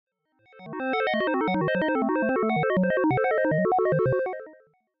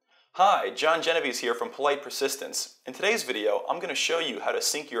Hi, John Genovese here from Polite Persistence. In today's video, I'm going to show you how to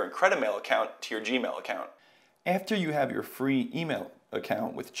sync your IncrediMail account to your Gmail account. After you have your free email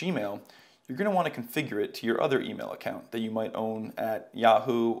account with Gmail, you're going to want to configure it to your other email account that you might own at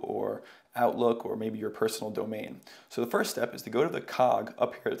Yahoo or Outlook or maybe your personal domain. So the first step is to go to the cog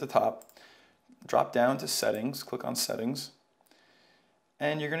up here at the top, drop down to Settings, click on Settings,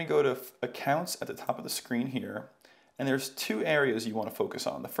 and you're going to go to Accounts at the top of the screen here. And there's two areas you want to focus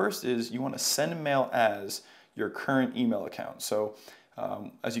on. The first is you want to send mail as your current email account. So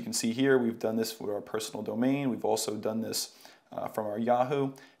as you can see here, we've done this for our personal domain. We've also done this from our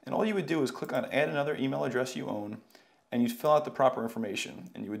Yahoo. And all you would do is click on Add Another Email Address You Own, and you'd fill out the proper information,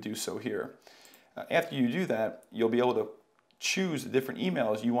 and you would do so here. After you do that, you'll be able to choose the different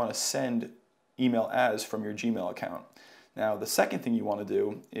emails you want to send email as from your Gmail account. Now, the second thing you want to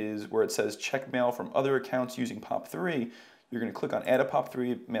do is where it says check mail from other accounts using POP3, you're going to click on Add a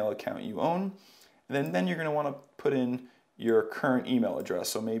POP3 mail account you own, and then you're going to want to put in your current email address.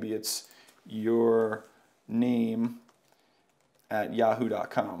 So maybe it's your name at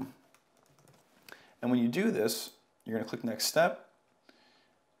yahoo.com. And when you do this, you're going to click Next Step.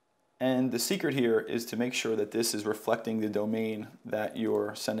 And the secret here is to make sure that this is reflecting the domain that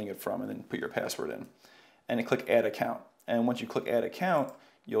you're sending it from, and then put your password in. And then click Add Account. And once you click Add Account,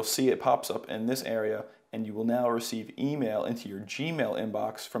 you'll see it pops up in this area, and you will now receive email into your Gmail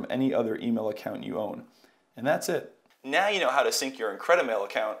inbox from any other email account you own. And that's it. Now you know how to sync your IncrediMail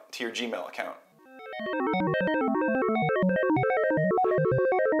account to your Gmail account.